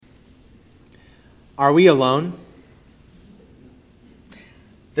Are we alone?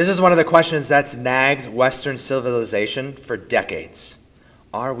 This is one of the questions that's nagged Western civilization for decades.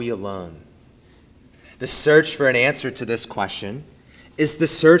 Are we alone? The search for an answer to this question is the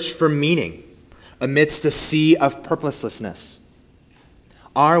search for meaning amidst a sea of purposelessness.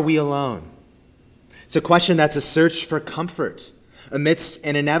 Are we alone? It's a question that's a search for comfort amidst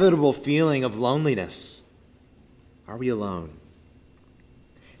an inevitable feeling of loneliness. Are we alone?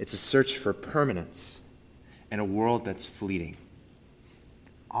 It's a search for permanence in a world that's fleeting.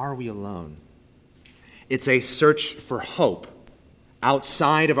 Are we alone? It's a search for hope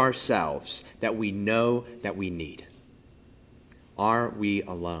outside of ourselves that we know that we need. Are we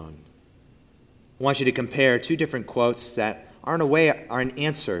alone? I want you to compare two different quotes that are an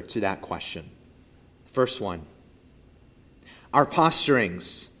answer to that question. First one. Our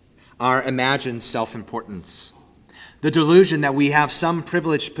posturings, our imagined self-importance, the delusion that we have some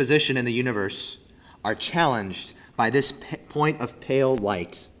privileged position in the universe are challenged by this point of pale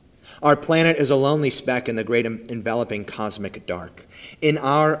light. Our planet is a lonely speck in the great enveloping cosmic dark. In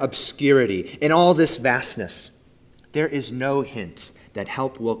our obscurity, in all this vastness, there is no hint that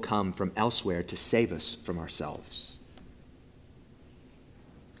help will come from elsewhere to save us from ourselves.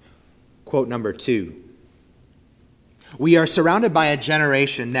 Quote number 2. We are surrounded by a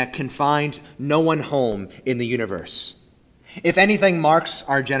generation that can find no one home in the universe. If anything marks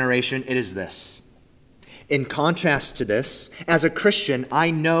our generation, it is this. In contrast to this, as a Christian,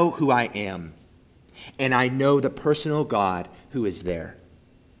 I know who I am, and I know the personal God who is there.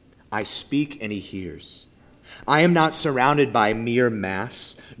 I speak and he hears. I am not surrounded by mere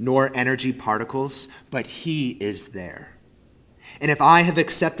mass nor energy particles, but he is there. And if I have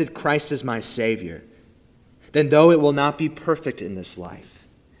accepted Christ as my Savior, then though it will not be perfect in this life,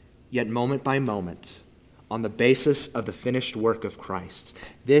 yet moment by moment, on the basis of the finished work of Christ,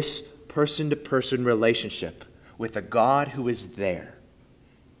 this person-to-person relationship with a God who is there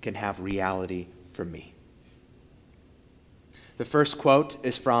can have reality for me. The first quote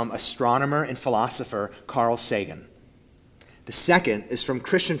is from astronomer and philosopher Carl Sagan. The second is from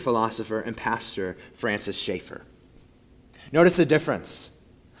Christian philosopher and pastor Francis Schaeffer. Notice the difference.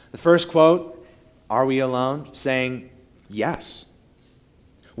 The first quote, are we alone? Saying, yes.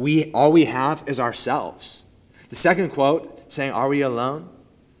 All we have is ourselves. The second quote, saying, are we alone?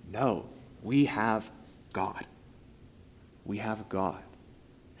 No, we have God. We have God.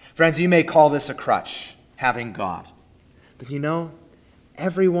 Friends, you may call this a crutch, having God. But you know,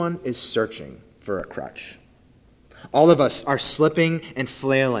 everyone is searching for a crutch. All of us are slipping and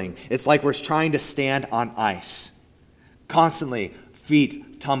flailing. It's like we're trying to stand on ice, constantly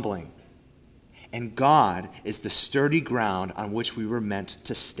feet tumbling. And God is the sturdy ground on which we were meant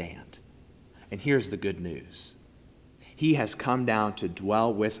to stand. And here's the good news. He has come down to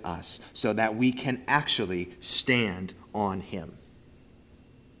dwell with us so that we can actually stand on him.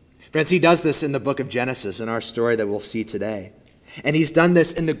 Friends, he does this in the book of Genesis, in our story that we'll see today. And he's done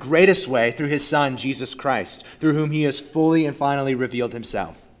this in the greatest way through his Son, Jesus Christ, through whom he has fully and finally revealed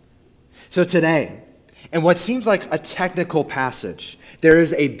himself. So today, in what seems like a technical passage, there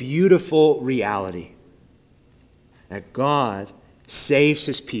is a beautiful reality that God saves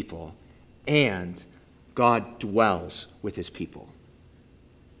his people and God dwells with his people.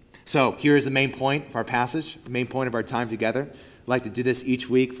 So here is the main point of our passage, the main point of our time together. I'd like to do this each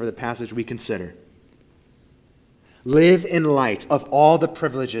week for the passage we consider. Live in light of all the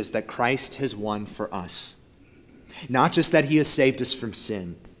privileges that Christ has won for us. Not just that he has saved us from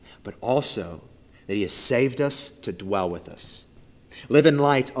sin, but also that he has saved us to dwell with us. Live in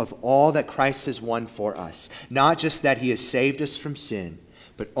light of all that Christ has won for us. Not just that he has saved us from sin,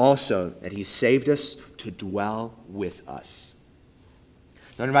 but also that he saved us to dwell with us.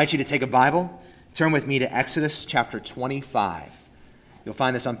 So I invite you to take a Bible, turn with me to Exodus chapter 25. You'll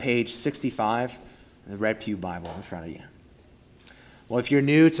find this on page 65 in the Red Pew Bible in front of you. Well, if you're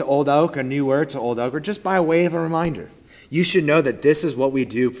new to Old Oak, a new word to Old Oak, or just by way of a reminder, you should know that this is what we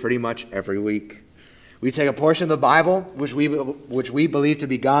do pretty much every week. We take a portion of the Bible, which we believe to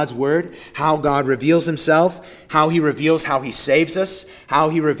be God's word, how God reveals himself, how he reveals how he saves us, how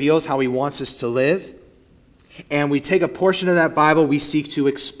he reveals how he wants us to live. And we take a portion of that Bible, we seek to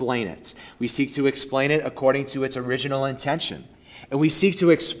explain it. We seek to explain it according to its original intention. And we seek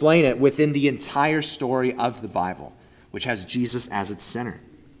to explain it within the entire story of the Bible, which has Jesus as its center.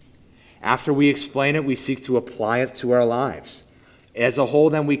 After we explain it, we seek to apply it to our lives. As a whole,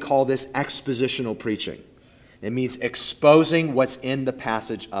 then, we call this expositional preaching. It means exposing what's in the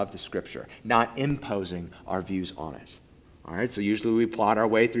passage of the Scripture, not imposing our views on it. All right, so usually we plot our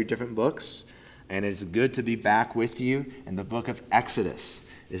way through different books, and it's good to be back with you in the book of Exodus.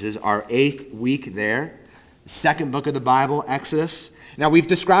 This is our 8th week there. The second book of the Bible, Exodus. Now, we've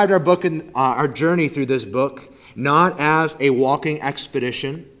described our book and our journey through this book not as a walking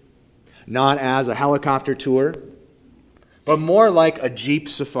expedition, not as a helicopter tour, but more like a Jeep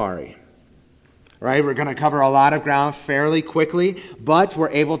safari. Right? We're going to cover a lot of ground fairly quickly, but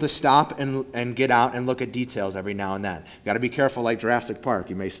we're able to stop and get out and look at details every now and then. You've got to be careful, like Jurassic Park.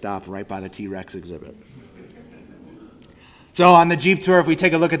 You may stop right by the T-Rex exhibit. So on the Jeep tour, if we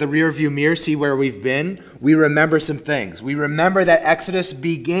take a look at the rear view mirror, see where we've been, we remember some things. We remember that Exodus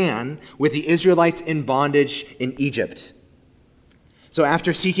began with the Israelites in bondage in Egypt. So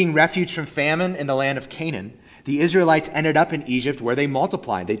after seeking refuge from famine in the land of Canaan, the Israelites ended up in Egypt where they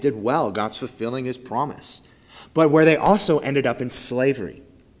multiplied. They did well. God's fulfilling his promise. But where they also ended up in slavery.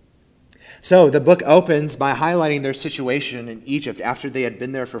 So the book opens by highlighting their situation in Egypt after they had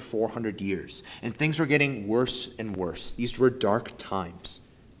been there for 400 years. And things were getting worse and worse. These were dark times.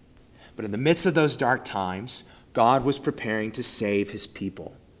 But in the midst of those dark times, God was preparing to save his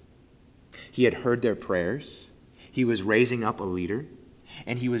people. He had heard their prayers. He was raising up a leader.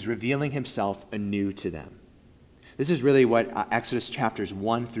 And he was revealing himself anew to them. This is really what Exodus chapters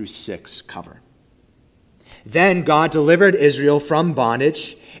 1 through 6 cover. Then God delivered Israel from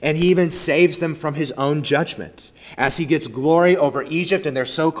bondage, and he even saves them from his own judgment, as he gets glory over Egypt and their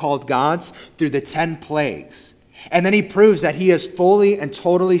so-called gods through the 10 plagues. And then he proves that he has fully and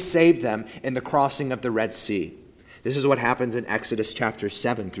totally saved them in the crossing of the Red Sea. This is what happens in Exodus chapters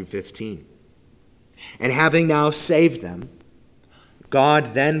 7 through 15. And having now saved them,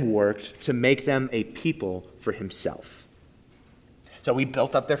 God then worked to make them a people for himself. So he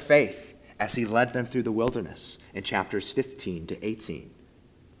built up their faith as he led them through the wilderness in chapters 15 to 18.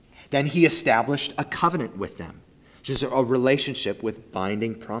 Then he established a covenant with them, which is a relationship with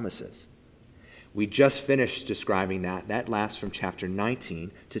binding promises. We just finished describing that. That lasts from chapter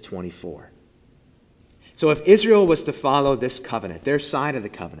 19 to 24. So if Israel was to follow this covenant, their side of the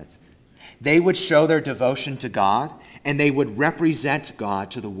covenant, they would show their devotion to God, and they would represent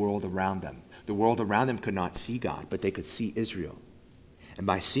God to the world around them. The world around them could not see God, but they could see Israel. And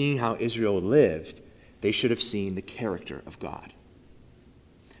by seeing how Israel lived, they should have seen the character of God.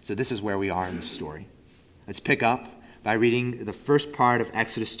 So this is where we are in the story. Let's pick up by reading the first part of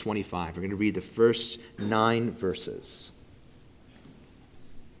Exodus 25. We're going to read the first 9 verses.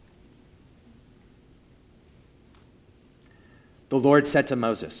 The Lord said to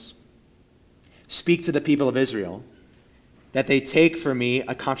Moses, "Speak to the people of Israel, that they take for me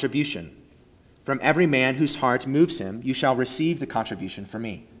a contribution. From every man whose heart moves him, you shall receive the contribution for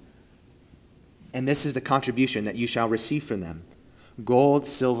me. And this is the contribution that you shall receive from them: gold,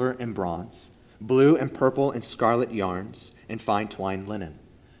 silver, and bronze, blue and purple and scarlet yarns, and fine twined linen,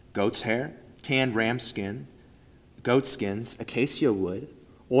 goat's hair, tanned ram skin, goat skins, acacia wood,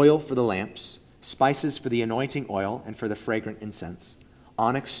 oil for the lamps, spices for the anointing oil and for the fragrant incense,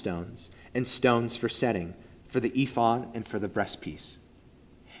 onyx stones, and stones for setting, for the ephod and for the breastpiece.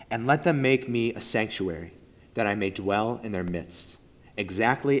 And let them make me a sanctuary, that I may dwell in their midst,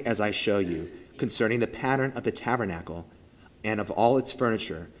 exactly as I show you concerning the pattern of the tabernacle and of all its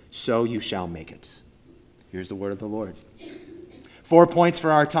furniture, so you shall make it." Here's the word of the Lord. 4 points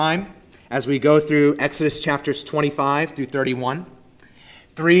for our time as we go through Exodus chapters 25 through 31.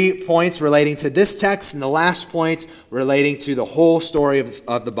 3 points relating to this text, and the last point relating to the whole story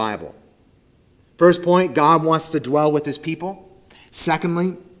of the Bible. First point, God wants to dwell with his people.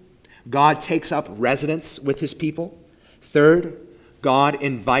 Secondly, God takes up residence with his people. Third, God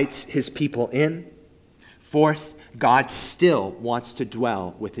invites his people in. Fourth, God still wants to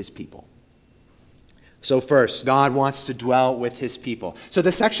dwell with his people. So first, God wants to dwell with his people. So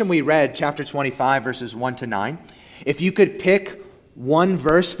the section we read, chapter 25, verses 1 to 9, if you could pick one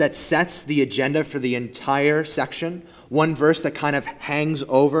verse that sets the agenda for the entire section, one verse that kind of hangs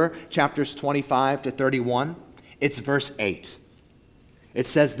over chapters 25 to 31, it's verse 8. It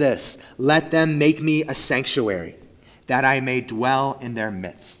says this: "Let them make me a sanctuary, that I may dwell in their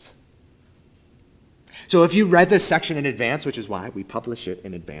midst." So if you read this section in advance, which is why we publish it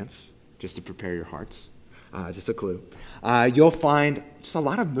in advance, just to prepare your hearts, just a clue, you'll find just a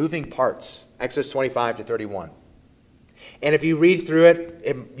lot of moving parts, Exodus 25 to 31. And if you read through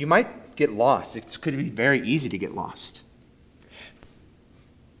it, you might get lost. It could be very easy to get lost.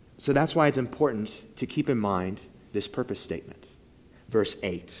 So that's why it's important to keep in mind this purpose statement. Verse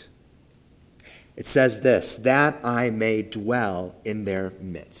 8. It says this: "That I may dwell in their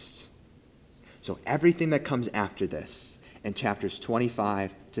midst." So everything that comes after this in chapters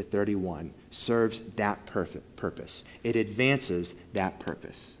 25 to 31 serves that purpose. It advances that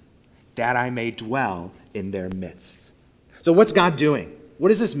purpose. That I may dwell in their midst. So what's God doing? What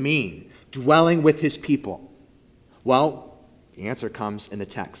does this mean, dwelling with his people? Well, the answer comes in the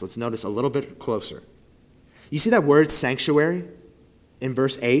text. Let's notice a little bit closer. You see that word sanctuary in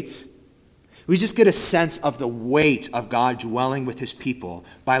verse 8? We just get a sense of the weight of God dwelling with his people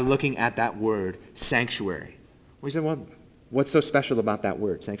by looking at that word sanctuary. We said, well, what's so special about that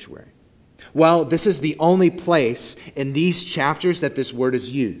word, sanctuary? Well, this is the only place in these chapters that this word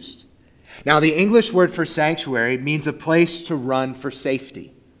is used. Now, the English word for sanctuary means a place to run for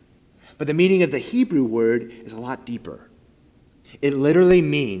safety. But the meaning of the Hebrew word is a lot deeper. It literally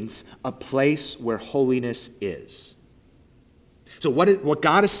means a place where holiness is. So what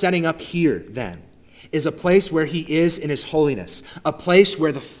God is setting up here, then, is a place where he is in his holiness, a place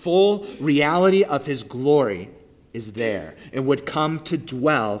where the full reality of his glory is there and would come to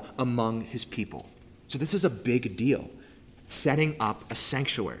dwell among his people. So this is a big deal, setting up a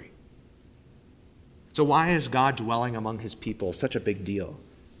sanctuary. So why is God dwelling among his people such a big deal?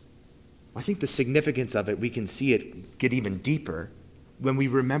 I think the significance of it, we can see it get even deeper when we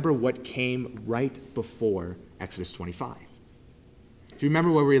remember what came right before Exodus 25. Do you remember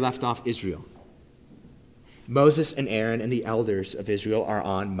where we left off Israel? Moses and Aaron and the elders of Israel are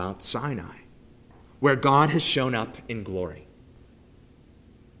on Mount Sinai, where God has shown up in glory.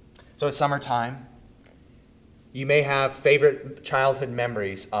 So it's summertime. You may have favorite childhood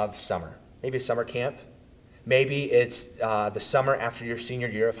memories of summer. Maybe a summer camp. Maybe it's the summer after your senior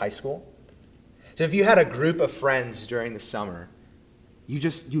year of high school. So if you had a group of friends during the summer, you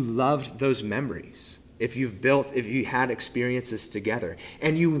loved those memories. If you had experiences together,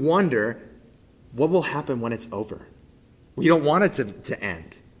 and you wonder what will happen when it's over. You don't want it to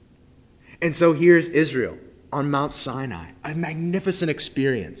end. And so here's Israel on Mount Sinai, a magnificent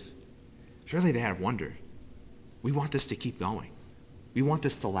experience. Surely they had wondered, we want this to keep going. We want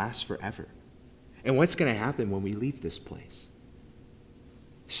this to last forever. And what's going to happen when we leave this place?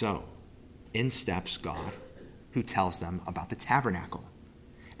 So, in steps God, who tells them about the tabernacle.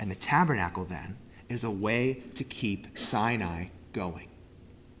 And the tabernacle, then, is a way to keep Sinai going.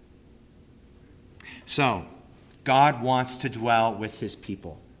 So, God wants to dwell with his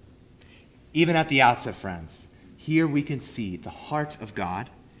people. Even at the outset, friends, here we can see the heart of God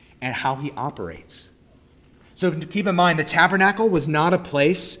and how he operates. So keep in mind, the tabernacle was not a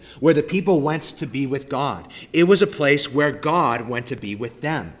place where the people went to be with God. It was a place where God went to be with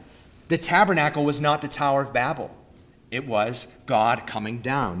them. The tabernacle was not the Tower of Babel. It was God coming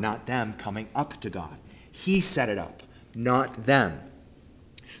down, not them coming up to God. He set it up, not them.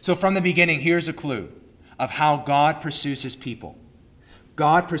 So from the beginning, here's a clue of how God pursues his people.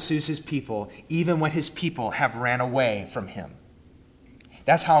 God pursues his people even when his people have ran away from him.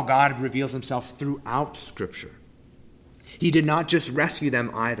 That's how God reveals himself throughout Scripture. He did not just rescue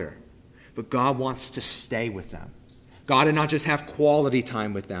them either, but God wants to stay with them. God did not just have quality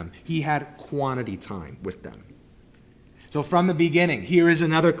time with them. He had quantity time with them. So from the beginning, here is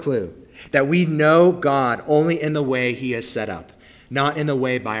another clue that we know God only in the way he has set up, not in the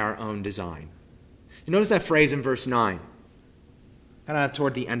way by our own design. You notice that phrase in verse 9, kind of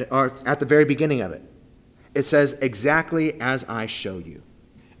toward the end, or at the very beginning of it. It says, exactly as I show you.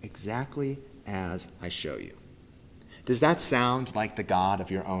 Exactly as I show you. Does that sound like the God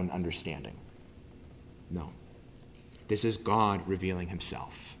of your own understanding? No. This is God revealing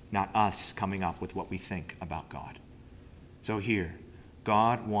himself, not us coming up with what we think about God. So here,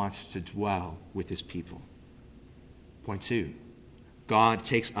 God wants to dwell with his people. Point 2, God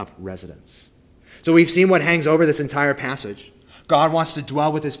takes up residence. So we've seen what hangs over this entire passage. God wants to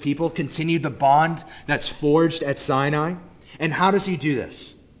dwell with his people, continue the bond that's forged at Sinai. And how does he do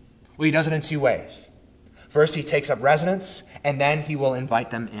this? Well, he does it in 2 ways. First, he takes up residence, and then he will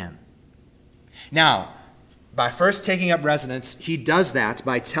invite them in. Now, by first taking up residence, he does that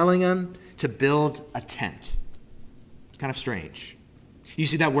by telling them to build a tent. It's kind of strange. You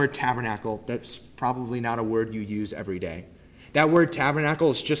see that word tabernacle, that's probably not a word you use every day. That word tabernacle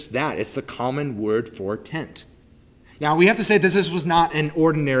is just that. It's the common word for tent. Now, we have to say this was not an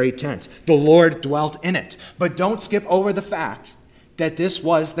ordinary tent. The Lord dwelt in it. But don't skip over the fact that this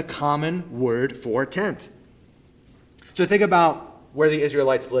was the common word for tent. So think about where the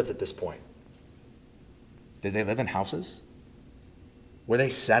Israelites lived at this point. Did they live in houses? Were they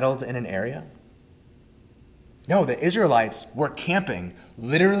settled in an area? No, the Israelites were camping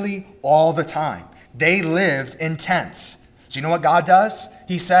literally all the time. They lived in tents. So you know what God does?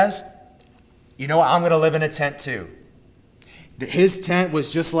 He says, you know what, I'm going to live in a tent too. His tent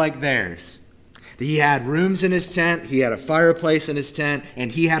was just like theirs. He had rooms in his tent, he had a fireplace in his tent,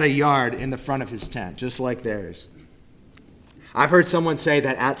 and he had a yard in the front of his tent, just like theirs. I've heard someone say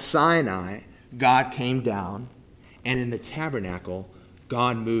that at Sinai, God came down, and in the tabernacle,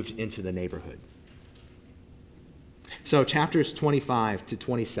 God moved into the neighborhood. So chapters 25 to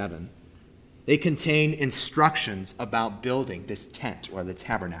 27, they contain instructions about building this tent or the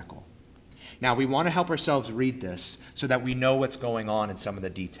tabernacle. Now, we want to help ourselves read this so that we know what's going on in some of the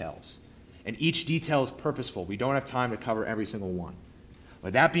details. And each detail is purposeful. We don't have time to cover every single one.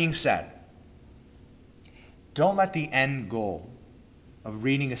 With that being said, don't let the end goal of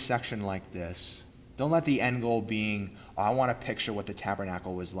reading a section like this, don't let the end goal being, I want to picture what the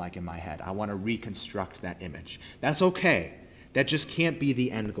tabernacle was like in my head. I want to reconstruct that image. That's okay. That just can't be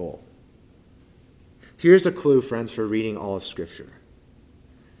the end goal. Here's a clue, friends, for reading all of Scripture.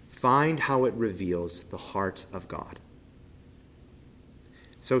 Find how it reveals the heart of God.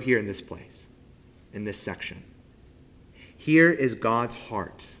 So here in this place, in this section, here is God's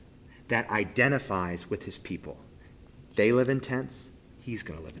heart that identifies with his people. They live in tents, he's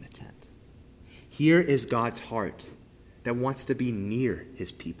going to live in a tent. Here is God's heart that wants to be near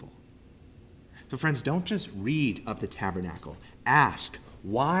his people. So friends, don't just read of the tabernacle. Ask,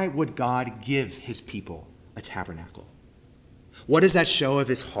 why would God give his people a tabernacle? What does that show of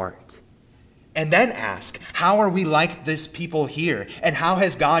his heart? And then ask, how are we like this people here? And how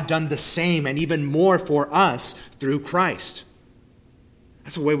has God done the same and even more for us through Christ?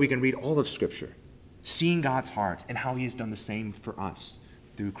 That's a way we can read all of Scripture, seeing God's heart and how he has done the same for us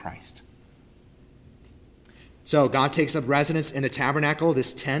through Christ. So God takes up residence in the tabernacle,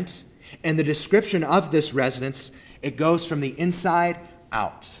 this tent, and the description of this residence, it goes from the inside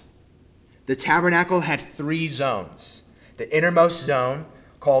out. The tabernacle had 3 zones. The innermost zone,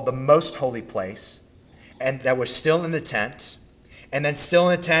 called the most holy place, and that was still in the tent. And then still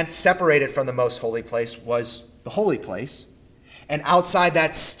in the tent, separated from the most holy place, was the holy place. And outside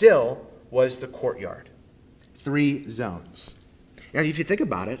that still was the courtyard. 3 zones. Now, if you think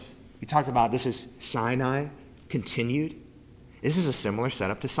about it, we talked about this is Sinai continued. This is a similar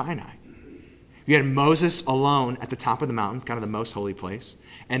setup to Sinai. You had Moses alone at the top of the mountain, kind of the most holy place.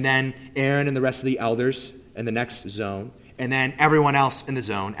 And then Aaron and the rest of the elders in the next zone. And then everyone else in the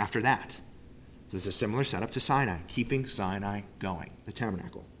zone after that. This is a similar setup to Sinai, keeping Sinai going, the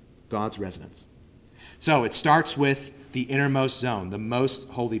tabernacle, God's residence. So it starts with the innermost zone, the most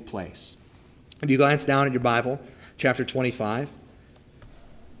holy place. If you glance down at your Bible, chapter 25,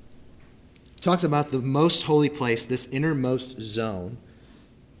 it talks about the most holy place, this innermost zone,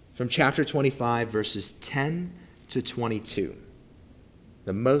 from chapter 25, verses 10 to 22.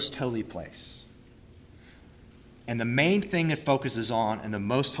 The most holy place. And the main thing it focuses on in the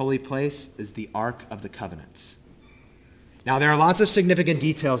most holy place is the Ark of the Covenant. Now, there are lots of significant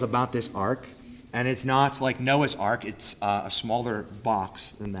details about this Ark, and it's not like Noah's Ark. It's a smaller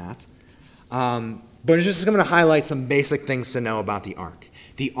box than that. But it's just going to highlight some basic things to know about the Ark.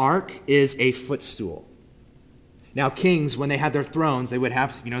 The Ark is a footstool. Now, kings, when they had their thrones, they would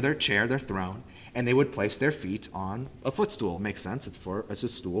have, their chair, their throne, and they would place their feet on a footstool. Makes sense. It's a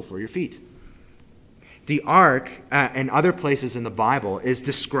stool for your feet. The ark, and other places in the Bible, is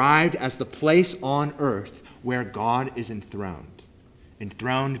described as the place on earth where God is enthroned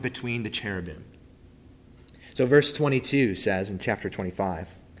between the cherubim. So verse 22 says in chapter 25,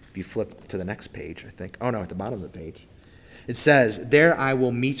 if you flip to the next page, I think, at the bottom of the page, it says, "There I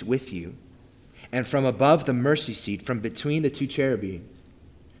will meet with you, and from above the mercy seat, from between the 2 cherubim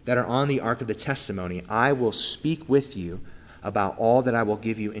that are on the ark of the testimony, I will speak with you about all that I will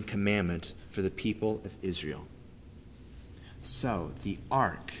give you in commandment for the people of Israel." So, the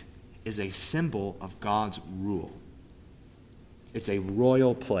ark is a symbol of God's rule. It's a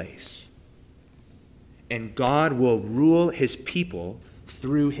royal place. And God will rule his people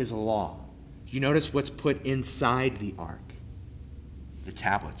through his law. You notice what's put inside the ark? The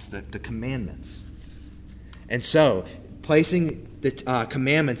tablets, the commandments. And so, placing the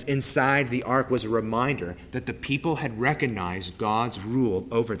commandments inside the ark was a reminder that the people had recognized God's rule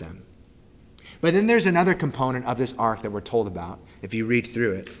over them. But then there's another component of this ark that we're told about, if you read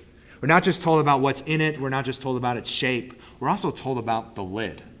through it. We're not just told about what's in it. We're not just told about its shape. We're also told about the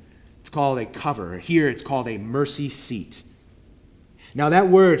lid. It's called a cover. Here it's called a mercy seat. Now that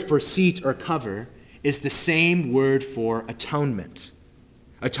word for seat or cover is the same word for atonement.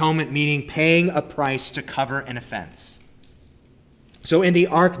 Atonement meaning paying a price to cover an offense. So in the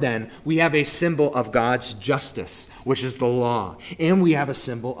ark then, we have a symbol of God's justice, which is the law, and we have a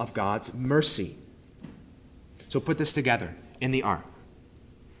symbol of God's mercy. So put this together in the ark.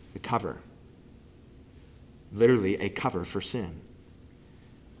 The cover. Literally a cover for sin.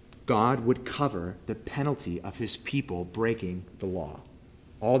 God would cover the penalty of his people breaking the law.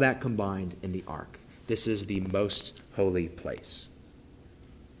 All that combined in the ark. This is the most holy place.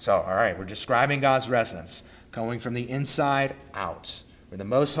 So, all right, we're describing God's residence, going from the inside out. We're the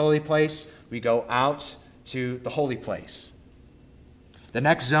most holy place. We go out to the holy place. The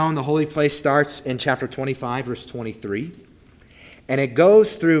next zone, the holy place, starts in chapter 25, verse 23. And it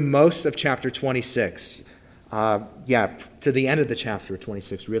goes through most of chapter 26. To the end of the chapter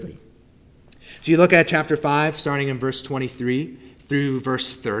 26, really. So you look at chapter 5, starting in verse 23 through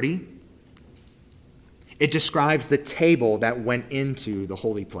verse 30. It describes the table that went into the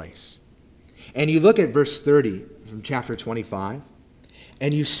holy place. And you look at verse 30 from chapter 25,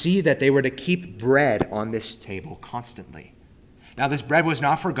 and you see that they were to keep bread on this table constantly. Now, this bread was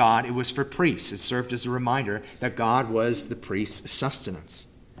not for God, it was for priests. It served as a reminder that God was the priest of sustenance.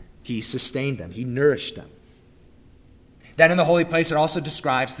 He sustained them, he nourished them. Then in the holy place, it also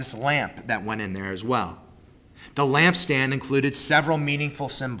describes this lamp that went in there as well. The lampstand included several meaningful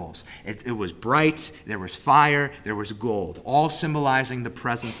symbols. It was bright, there was fire, there was gold, all symbolizing the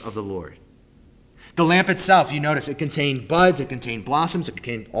presence of the Lord. The lamp itself, you notice, it contained buds, it contained blossoms, it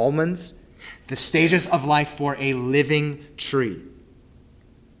contained almonds, the stages of life for a living tree.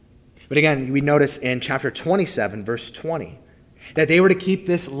 But again, we notice in chapter 27, verse 20, that they were to keep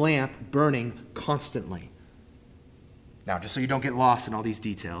this lamp burning constantly. Now, just so you don't get lost in all these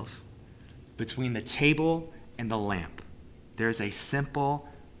details, between the table and the lamp, there's a simple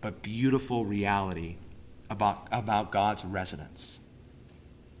but beautiful reality about God's residence.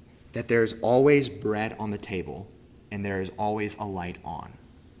 That there's always bread on the table and there is always a light on.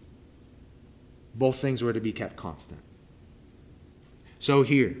 Both things were to be kept constant. So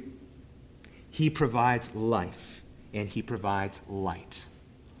here, he provides life and he provides light,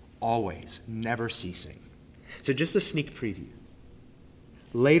 always, never ceasing. So just a sneak preview.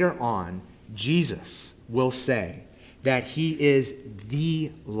 Later on, Jesus will say that he is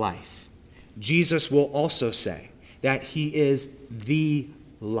the life. Jesus will also say that he is the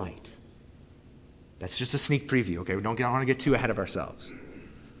light. That's just a sneak preview, okay? We don't want to get too ahead of ourselves.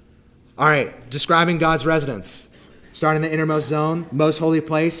 All right, describing God's residence. Start in the innermost zone, most holy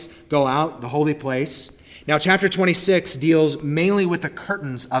place, go out, the holy place. Now, chapter 26 deals mainly with the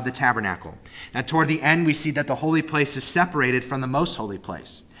curtains of the tabernacle. Now, toward the end, we see that the holy place is separated from the most holy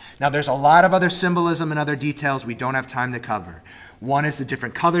place. Now, there's a lot of other symbolism and other details we don't have time to cover. One is the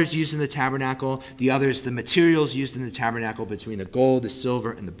different colors used in the tabernacle. The other is the materials used in the tabernacle between the gold, the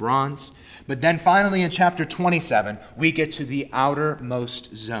silver, and the bronze. But then finally in chapter 27, we get to the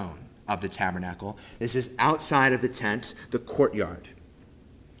outermost zone of the tabernacle. This is outside of the tent, the courtyard.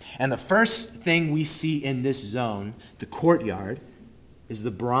 And the first thing we see in this zone, the courtyard, is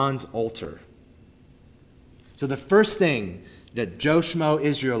the bronze altar. So the first thing that Joe Schmo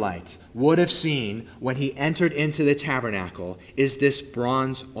Israelite would have seen when he entered into the tabernacle is this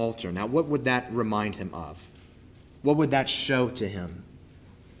bronze altar. Now, what would that remind him of? What would that show to him?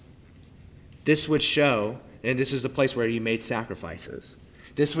 This would show, and this is the place where he made sacrifices,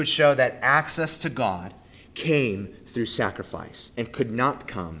 this would show that access to God came through sacrifice and could not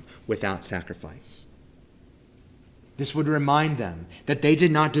come without sacrifice. This would remind them that they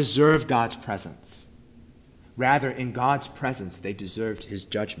did not deserve God's presence. Rather, in God's presence, they deserved his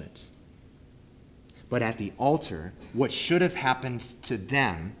judgment. But at the altar, what should have happened to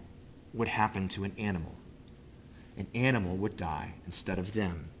them would happen to an animal. An animal would die instead of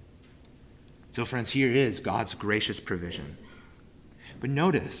them. So, friends, here is God's gracious provision. But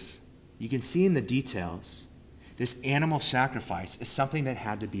notice, you can see in the details, this animal sacrifice is something that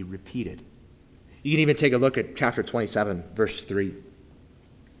had to be repeated. You can even take a look at chapter 27, verse 3.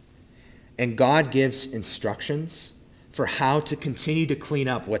 And God gives instructions for how to continue to clean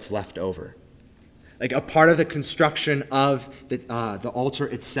up what's left over. Like a part of the construction of the altar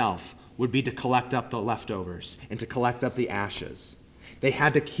itself would be to collect up the leftovers and to collect up the ashes. They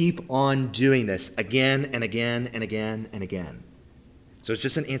had to keep on doing this again and again and again and again. So it's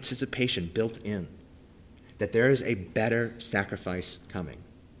just an anticipation built in that there is a better sacrifice coming,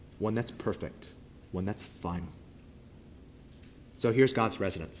 one that's perfect, one that's final. So here's God's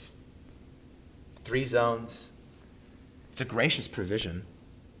residence. 3 zones. It's a gracious provision.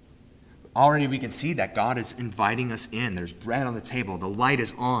 Already we can see that God is inviting us in. There's bread on the table. The light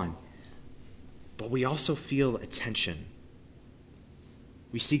is on. But we also feel a tension.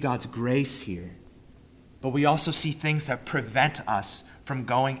 We see God's grace here. But we also see things that prevent us from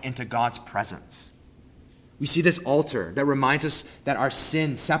going into God's presence. We see this altar that reminds us that our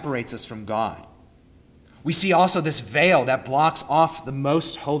sin separates us from God. We see also this veil that blocks off the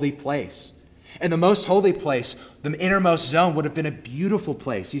most holy place. And the most holy place, the innermost zone, would have been a beautiful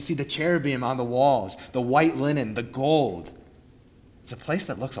place. You see the cherubim on the walls, the white linen, the gold. It's a place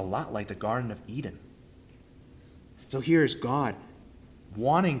that looks a lot like the Garden of Eden. So here is God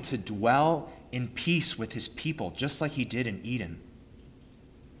wanting to dwell in peace with his people, just like he did in Eden.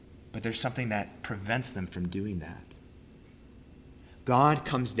 but there's something that prevents them from doing that. God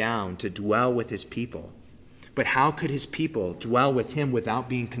comes down to dwell with his people, but how could his people dwell with him without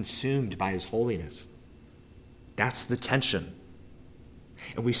being consumed by his holiness? That's the tension.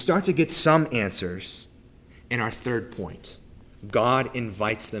 And we start to get some answers in our third point. God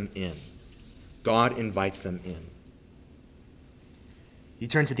invites them in. God invites them in. You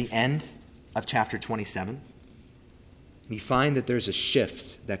turn to the end of chapter 27, and you find that there's a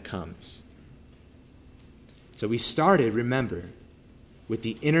shift that comes. So we started, remember, with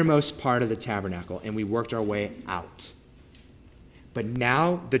the innermost part of the tabernacle, and we worked our way out. But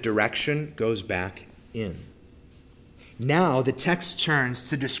now the direction goes back in. Now the text turns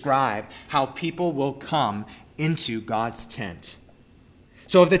to describe how people will come into God's tent.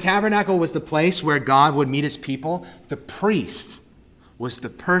 So if the tabernacle was the place where God would meet his people, the priest was the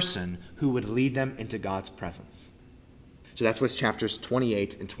person who would lead them into God's presence. So that's what chapters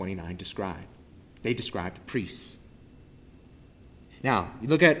 28 and 29 describe. They describe the priests. Now, you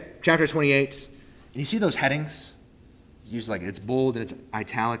look at chapter 28, and you see those headings? It's bold and it's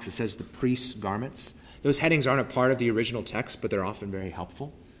italics. It says the priest's garments. Those headings aren't a part of the original text, but they're often very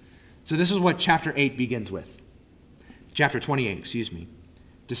helpful. So this is what chapter 8 begins with. Chapter 28,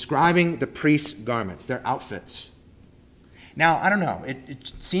 describing the priest's garments, their outfits. Now, I don't know.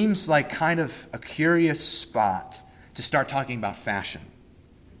 It seems like kind of a curious spot to start talking about fashion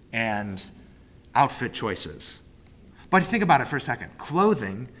and outfit choices. But think about it for a second.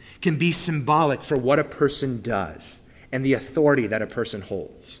 Clothing can be symbolic for what a person does and the authority that a person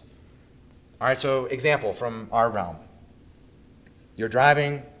holds. All right, so example from our realm. You're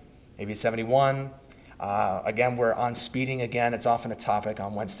driving, maybe 71. Again, we're on speeding again. It's often a topic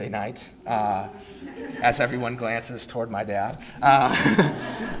on Wednesday night as everyone glances toward my dad.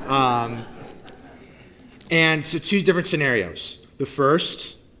 And so two different scenarios. The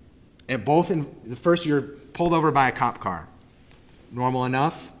first, you're pulled over by a cop car. Normal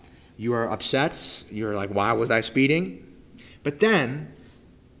enough. You are upset. You're like, why was I speeding? But then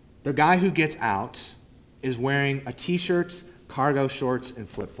the guy who gets out is wearing a t-shirt, cargo shorts, and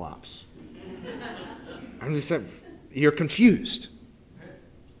flip-flops. I'm just saying, you're confused.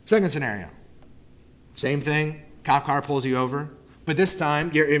 Second scenario. Same thing. Cop car pulls you over. But this time,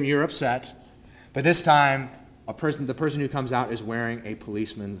 you're upset. But this time, the person who comes out is wearing a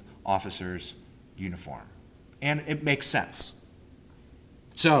policeman officer's uniform. And it makes sense.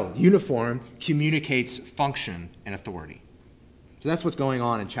 So, uniform communicates function and authority. So that's what's going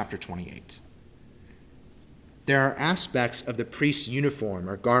on in chapter 28. There are aspects of the priest's uniform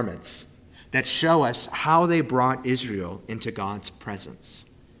or garments that show us how they brought Israel into God's presence.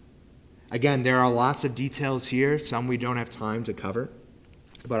 Again, there are lots of details here, some we don't have time to cover,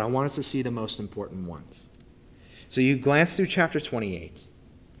 but I want us to see the most important ones. So you glance through chapter 28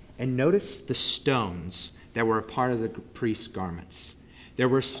 and notice the stones that were a part of the priest's garments. There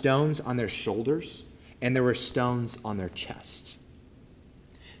were stones on their shoulders, and there were stones on their chests.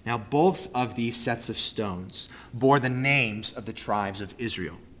 Now, both of these sets of stones bore the names of the tribes of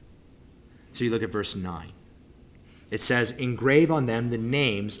Israel. So you look at verse 9. It says, engrave on them the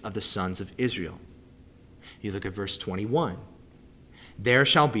names of the sons of Israel. You look at verse 21. There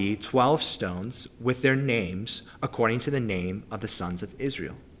shall be 12 stones with their names according to the name of the sons of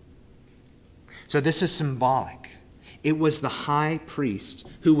Israel. So this is symbolic. It was the high priest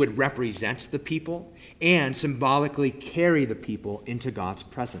who would represent the people and symbolically carry the people into God's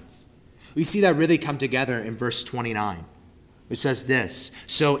presence. We see that really come together in verse 29. It says this,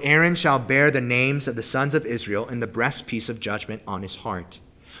 so Aaron shall bear the names of the sons of Israel in the breastpiece of judgment on his heart,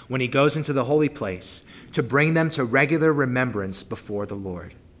 when he goes into the holy place, to bring them to regular remembrance before the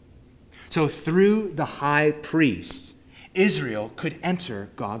Lord. So through the high priest, Israel could enter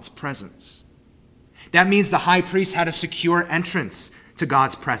God's presence. That means the high priest had a secure entrance to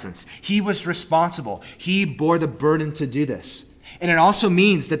God's presence. He was responsible. He bore the burden to do this. And it also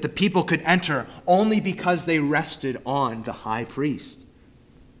means that the people could enter only because they rested on the high priest.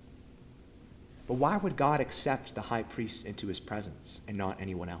 But why would God accept the high priest into his presence and not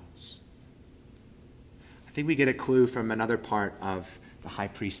anyone else? I think we get a clue from another part of the high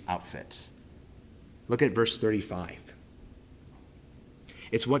priest's outfit. Look at verse 35.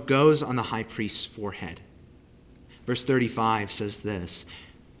 It's what goes on the high priest's forehead. Verse 35 says this,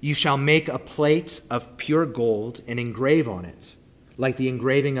 you shall make a plate of pure gold and engrave on it, like the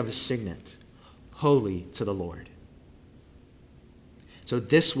engraving of a signet, holy to the Lord. So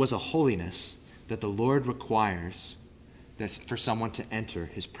this was a holiness that the Lord requires that's for someone to enter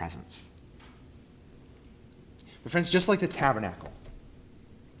his presence. But friends, just like the tabernacle,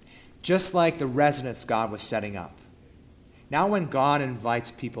 just like the residence God was setting up, Now when God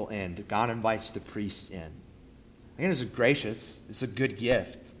invites people in, God invites the priests in. I think it's gracious, it's a good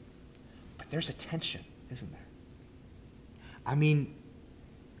gift. But there's a tension, isn't there? I mean,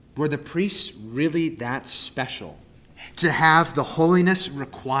 were the priests really that special to have the holiness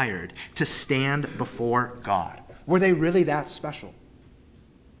required to stand before God? Were they really that special?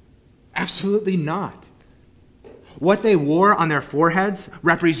 Absolutely not. What they wore on their foreheads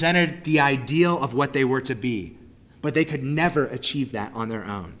represented the ideal of what they were to be, but they could never achieve that on their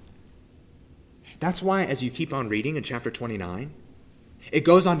own. That's why, as you keep on reading in chapter 29, it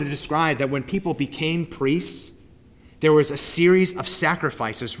goes on to describe that when people became priests, there was a series of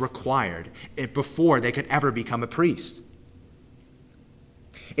sacrifices required before they could ever become a priest.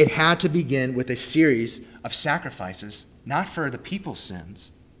 It had to begin with a series of sacrifices, not for the people's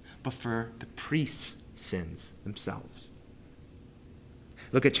sins, but for the priests' sins themselves.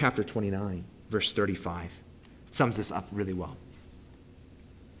 Look at chapter 29, verse 35. It sums this up really well.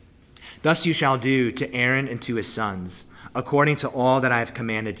 Thus you shall do to Aaron and to his sons, according to all that I have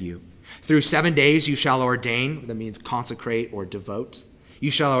commanded you. Through 7 days you shall ordain, that means consecrate or devote.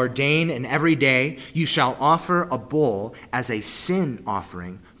 You shall ordain, and every day you shall offer a bull as a sin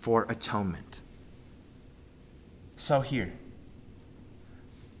offering for atonement. So here,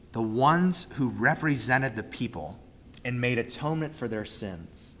 the ones who represented the people and made atonement for their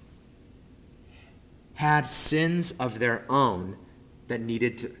sins had sins of their own that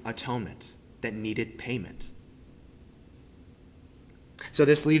needed atonement, that needed payment. So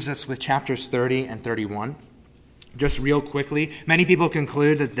this leaves us with chapters 30 and 31. Just real quickly, many people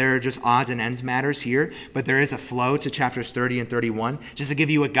conclude that there are just odds and ends matters here, but there is a flow to chapters 30 and 31, just to give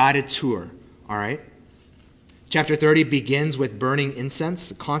you a guided tour, all right? Chapter 30 begins with burning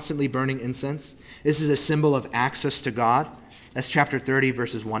incense, constantly burning incense. This is a symbol of access to God. That's chapter 30,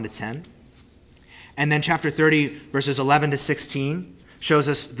 verses 1 to 10. And then chapter 30, verses 11 to 16, shows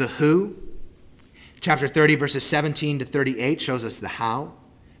us the who. Chapter 30, verses 17 to 38 shows us the how.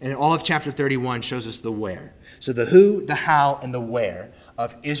 And all of chapter 31 shows us the where. So the who, the how, and the where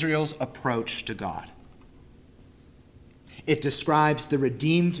of Israel's approach to God. It describes the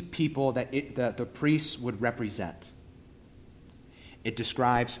redeemed people that the priests would represent. It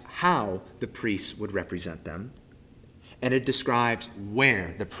describes how the priests would represent them. And it describes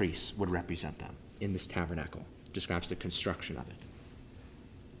where the priests would represent them in this tabernacle. It describes the construction of it.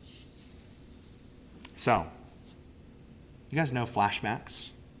 So, you guys know flashbacks?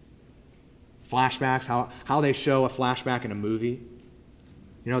 Flashbacks, how they show a flashback in a movie.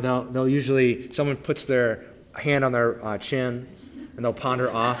 You know, they'll usually, someone puts their hand on their chin and they'll ponder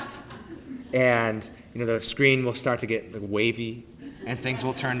off, and the screen will start to get wavy and things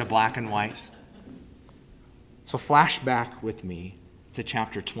will turn to black and white. So flashback with me to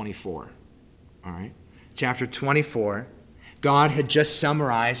chapter 24. All right? Chapter 24, God had just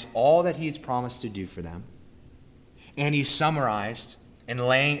summarized all that he's promised to do for them, and he summarized and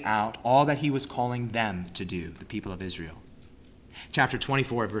laying out all that he was calling them to do, the people of Israel. Chapter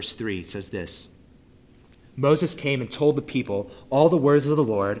 24, verse 3 says this: Moses came and told the people all the words of the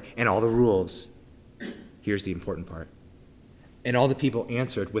Lord and all the rules. Here's the important part. And all the people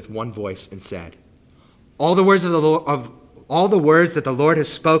answered with one voice and said, all the words that the Lord has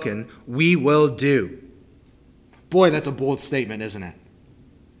spoken, we will do. Boy, that's a bold statement, isn't it?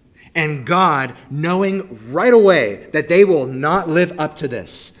 And God, knowing right away that they will not live up to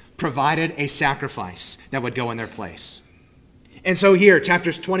this, provided a sacrifice that would go in their place. And so here,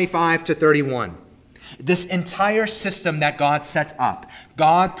 chapters 25 to 31, this entire system that God sets up,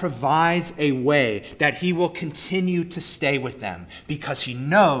 God provides a way that he will continue to stay with them because he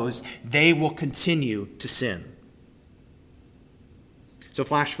knows they will continue to sin. So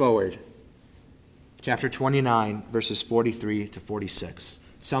flash forward. Chapter 29, verses 43 to 46,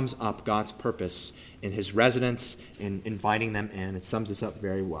 sums up God's purpose in his residence in inviting them in. It sums this up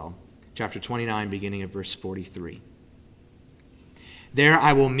very well. Chapter 29, beginning at verse 43. There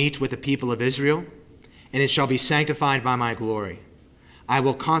I will meet with the people of Israel, and it shall be sanctified by my glory. I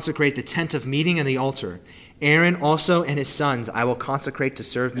will consecrate the tent of meeting and the altar. Aaron also and his sons I will consecrate to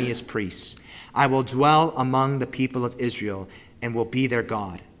serve me as priests. I will dwell among the people of Israel and will be their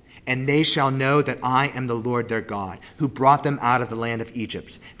God. And they shall know that I am the Lord their God, who brought them out of the land of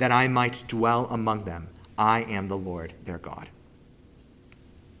Egypt, that I might dwell among them. I am the Lord their God.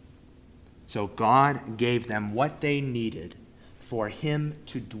 So God gave them what they needed for him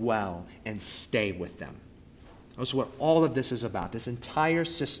to dwell and stay with them. That's what all of this is about. This entire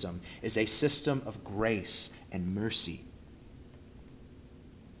system is a system of grace and mercy.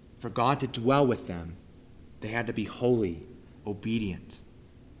 For God to dwell with them, they had to be holy, obedient.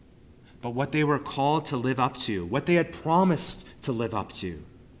 but what they were called to live up to, what they had promised to live up to,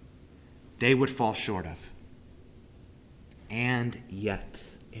 they would fall short of. And yet,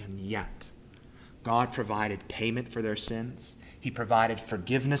 God provided payment for their sins. He provided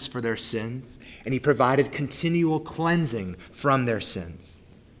forgiveness for their sins, and he provided continual cleansing from their sins.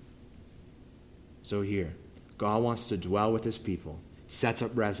 So here, God wants to dwell with his people, sets up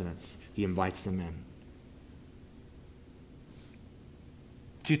residence, he invites them in.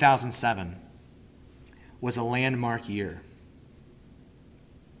 2007 was a landmark year,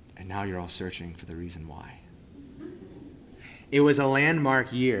 and now you're all searching for the reason why. It was a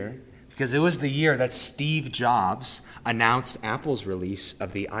landmark year because it was the year that Steve Jobs announced Apple's release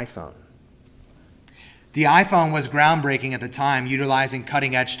of the iPhone. The iPhone was groundbreaking at the time, utilizing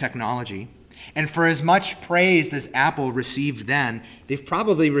cutting-edge technology. And for as much praise as Apple received then, they've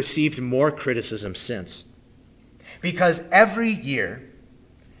probably received more criticism since. Because every year,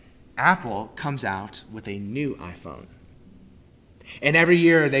 Apple comes out with a new iPhone. And every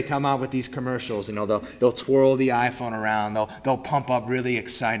year they come out with these commercials. They'll twirl the iPhone around. They'll pump up really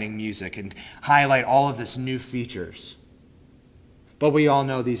exciting music and highlight all of this new features. But we all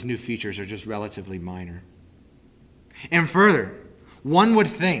know these new features are just relatively minor. And further, one would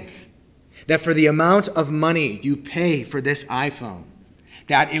think that for the amount of money you pay for this iPhone,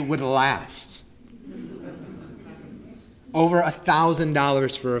 that it would last. Over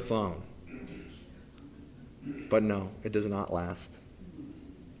 $1,000 for a phone. But no, it does not last.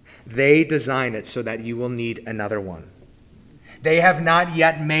 They design it so that you will need another one. They have not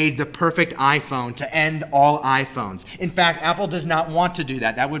yet made the perfect iPhone to end all iPhones. In fact, Apple does not want to do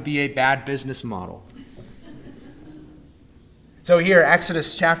that. That would be a bad business model. So here,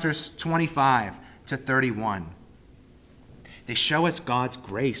 Exodus chapters 25 to 31. They show us God's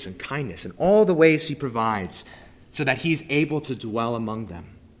grace and kindness and all the ways he provides so that he's able to dwell among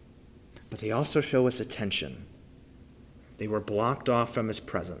them. But they also show us a tension. They were blocked off from his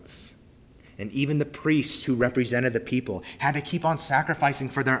presence. And even the priests who represented the people had to keep on sacrificing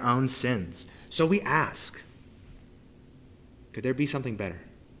for their own sins. So we ask, could there be something better?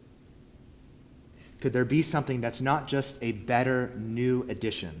 Could there be something that's not just a better new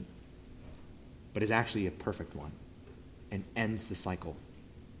addition, but is actually a perfect one and ends the cycle?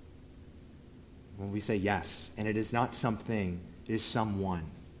 When we say yes, and it is not something, it is someone.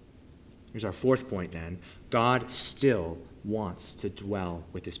 Here's our fourth point then. God still wants to dwell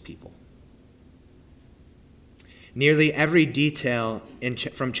with his people. Nearly every detail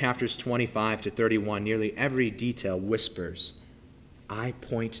from chapters 25 to 31, nearly every detail whispers, I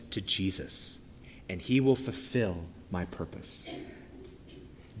point to Jesus, and he will fulfill my purpose.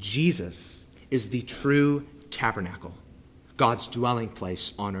 Jesus is the true tabernacle, God's dwelling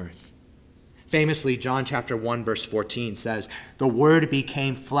place on earth. Famously, John chapter 1, verse 14 says, the Word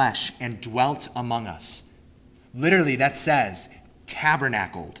became flesh and dwelt among us. Literally, that says,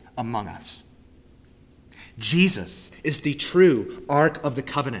 tabernacled among us. Jesus is the true Ark of the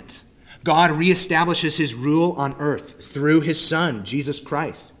Covenant. God reestablishes his rule on earth through his Son, Jesus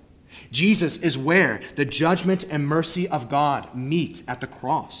Christ. Jesus is where the judgment and mercy of God meet at the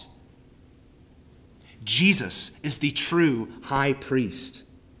cross. Jesus is the true high priest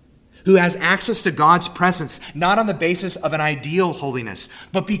who has access to God's presence, not on the basis of an ideal holiness,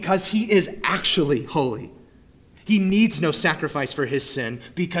 but because he is actually holy. He needs no sacrifice for his sin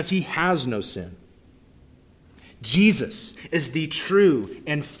because he has no sin. Jesus is the true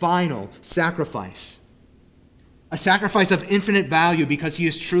and final sacrifice. A sacrifice of infinite value because he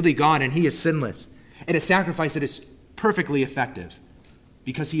is truly God and he is sinless. And a sacrifice that is perfectly effective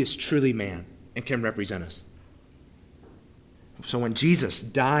because he is truly man and can represent us. So when Jesus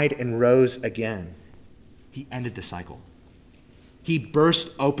died and rose again, he ended the cycle. He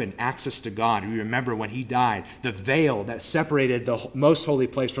burst open access to God. You remember when he died, the veil that separated the most holy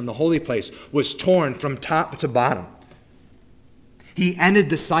place from the holy place was torn from top to bottom. He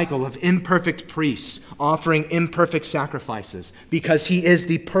ended the cycle of imperfect priests offering imperfect sacrifices because he is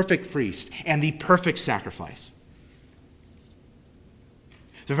the perfect priest and the perfect sacrifice.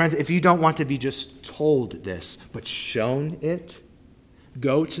 So friends, if you don't want to be just told this, but shown it,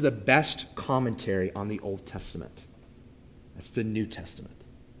 go to the best commentary on the Old Testament. That's the New Testament.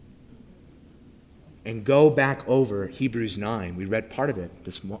 And go back over Hebrews 9. We read part of it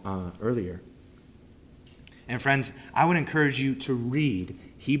earlier. And friends, I would encourage you to read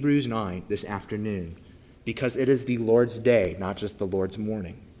Hebrews 9 this afternoon because it is the Lord's day, not just the Lord's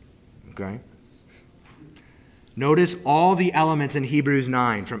morning. Okay? Notice all the elements in Hebrews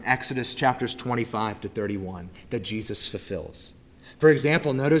 9 from Exodus chapters 25 to 31 that Jesus fulfills. For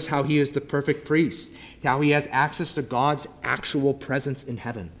example, notice how he is the perfect priest, how he has access to God's actual presence in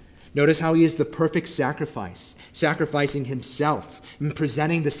heaven. Notice how he is the perfect sacrifice, sacrificing himself and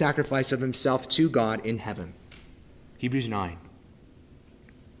presenting the sacrifice of himself to God in heaven. Hebrews 9.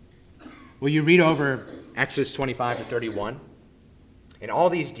 Will you read over Exodus 25 to 31? In all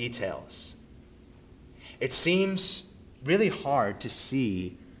these details, it seems really hard to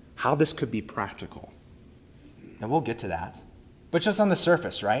see how this could be practical. And we'll get to that. But just on the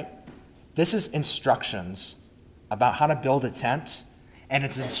surface, right? This is instructions about how to build a tent, and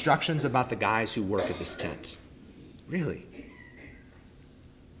it's instructions about the guys who work at this tent. Really.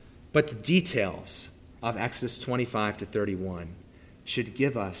 But the details of Exodus 25 to 31 should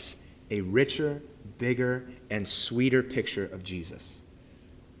give us a richer, bigger, and sweeter picture of Jesus.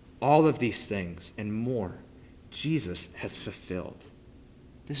 All of these things and more, Jesus has fulfilled.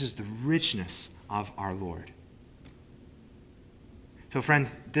 This is the richness of our Lord. So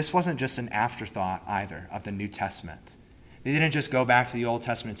friends, this wasn't just an afterthought either of the New Testament. They didn't just go back to the Old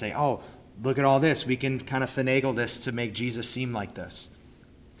Testament and say, oh, look at all this. We can kind of finagle this to make Jesus seem like this.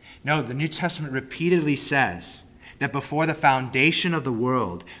 No, the New Testament repeatedly says that before the foundation of the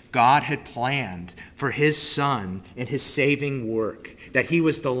world, God had planned for his Son and his saving work, that he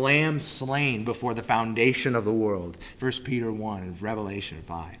was the Lamb slain before the foundation of the world. 1 Peter 1 and Revelation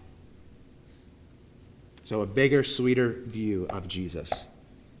 5. So a bigger, sweeter view of Jesus.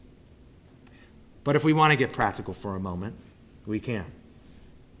 But if we want to get practical for a moment, we can.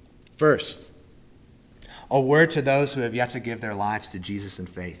 First, a word to those who have yet to give their lives to Jesus in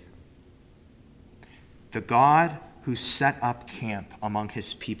faith. The God who set up camp among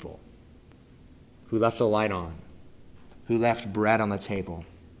his people, who left a light on, who left bread on the table,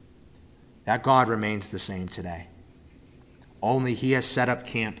 that God remains the same today. Only he has set up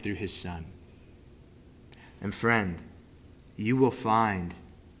camp through his Son. And friend, you will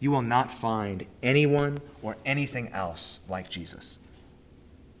not find anyone or anything else like Jesus.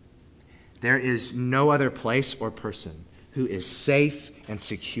 There is no other place or person who is safe and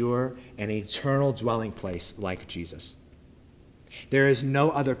secure and an eternal dwelling place like Jesus. There is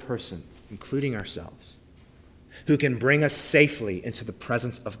no other person, including ourselves, who can bring us safely into the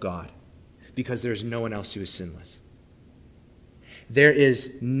presence of God, because there is no one else who is sinless. There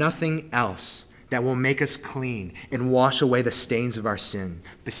is nothing else that will make us clean and wash away the stains of our sin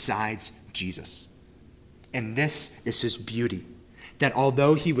besides Jesus. And this is his beauty, that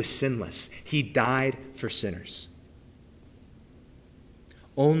although he was sinless, he died for sinners.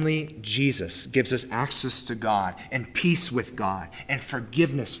 Only Jesus gives us access to God and peace with God and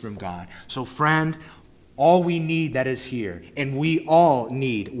forgiveness from God. So friend, all we need that is here, and we all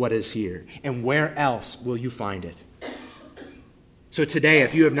need what is here. And where else will you find it? So today,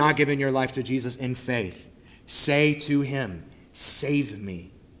 if you have not given your life to Jesus in faith, say to him, save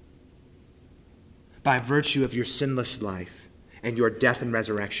me. By virtue of your sinless life and your death and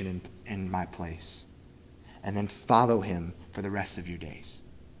resurrection in my place. And then follow him for the rest of your days.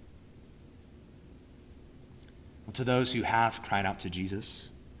 Well, to those who have cried out to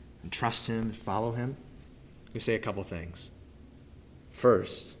Jesus and trust him and follow him, let me say a couple things.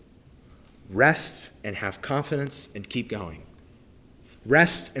 First, rest and have confidence and keep going.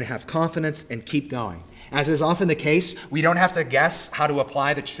 Rest and have confidence and keep going. As is often the case, we don't have to guess how to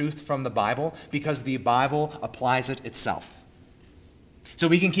apply the truth from the Bible because the Bible applies it itself. So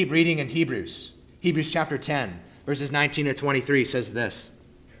we can keep reading in Hebrews. Hebrews chapter 10, verses 19 to 23 says this.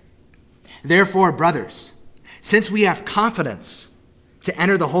 Therefore, brothers, since we have confidence to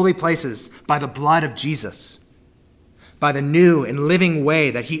enter the holy places by the blood of Jesus, by the new and living way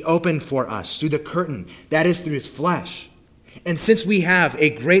that he opened for us through the curtain, that is through his flesh, and since we have a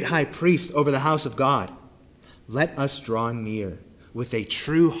great high priest over the house of God, let us draw near with a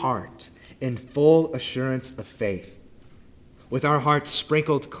true heart in full assurance of faith, with our hearts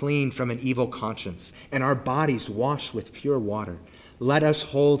sprinkled clean from an evil conscience and our bodies washed with pure water. Let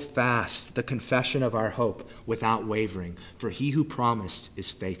us hold fast the confession of our hope without wavering, for he who promised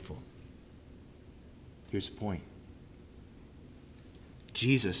is faithful. Here's the point.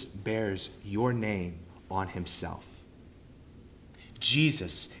 Jesus bears your name on himself.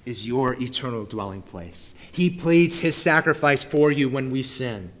 Jesus is your eternal dwelling place. He pleads his sacrifice for you when we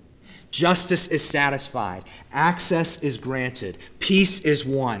sin. Justice is satisfied. Access is granted. Peace is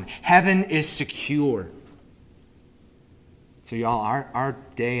won. Heaven is secure. So y'all, our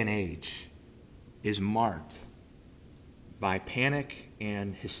day and age is marked by panic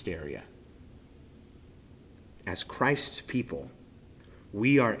and hysteria. As Christ's people,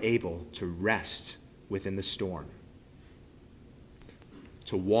 we are able to rest within the storm,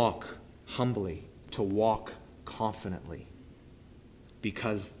 to walk humbly, to walk confidently,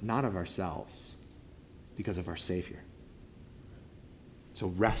 because not of ourselves, because of our Savior. So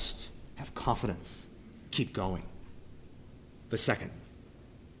rest, have confidence, keep going. But second,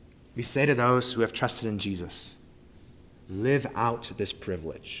 we say to those who have trusted in Jesus, live out this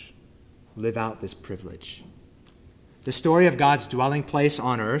privilege. Live out this privilege. The story of God's dwelling place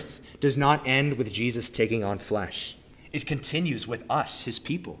on earth does not end with Jesus taking on flesh. It continues with us, his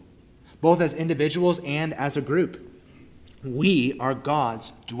people, both as individuals and as a group. We are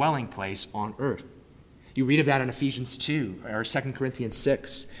God's dwelling place on earth. You read of that in Ephesians 2 or 2 Corinthians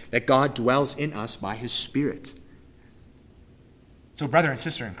 6, that God dwells in us by his Spirit. So brother and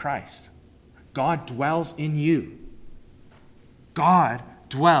sister in Christ, God dwells in you. God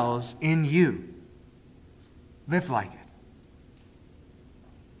dwells in you. Live like it.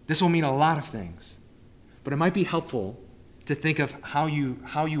 This will mean a lot of things, but it might be helpful to think of how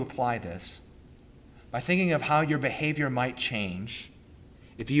you apply this by thinking of how your behavior might change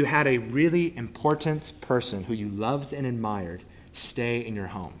if you had a really important person who you loved and admired stay in your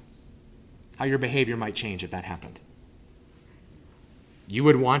home. How your behavior might change if that happened. You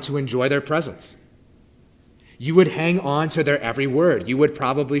would want to enjoy their presence. You would hang on to their every word. You would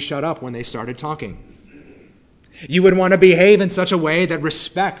probably shut up when they started talking. You would want to behave in such a way that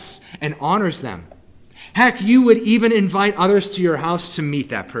respects and honors them. Heck, you would even invite others to your house to meet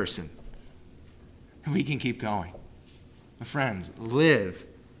that person. And we can keep going. My friends, live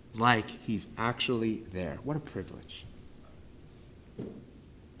like he's actually there. What a privilege.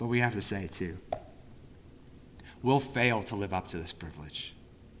 But we have to say, too, we'll fail to live up to this privilege.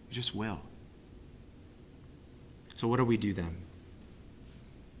 We just will. So what do we do then?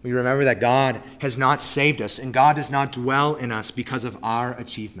 We remember that God has not saved us, and God does not dwell in us because of our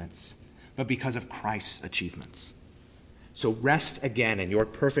achievements, but because of Christ's achievements. So rest again in your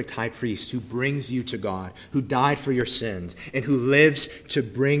perfect high priest who brings you to God, who died for your sins, and who lives to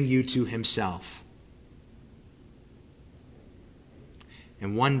bring you to himself.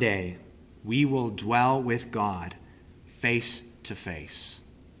 And one day, we will dwell with God face to face.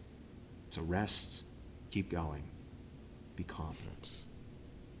 So rest, keep going, be confident.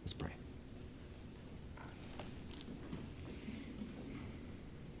 Let's pray.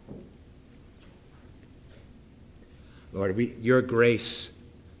 Lord, your grace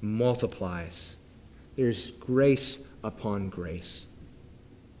multiplies. There's grace upon grace.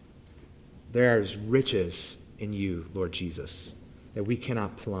 There's riches in you, Lord Jesus, that we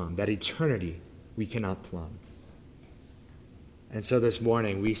cannot plumb, that eternity we cannot plumb. And so this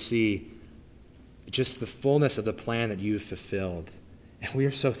morning we see just the fullness of the plan that you've fulfilled. And we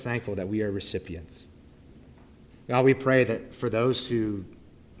are so thankful that we are recipients. God, we pray that for those who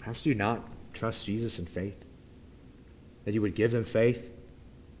perhaps do not trust Jesus in faith, that you would give them faith,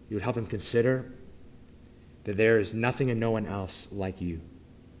 you would help them consider that there is nothing and no one else like you,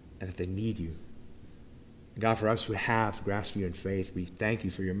 and that they need you. And God, for us who have grasped you in faith, we thank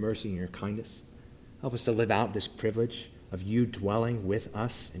you for your mercy and your kindness. Help us to live out this privilege of you dwelling with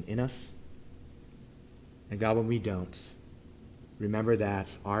us and in us. And God, when we don't, remember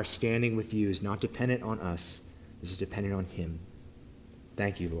that our standing with you is not dependent on us. This is dependent on him.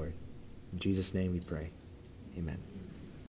 Thank you, Lord. In Jesus' name we pray. Amen.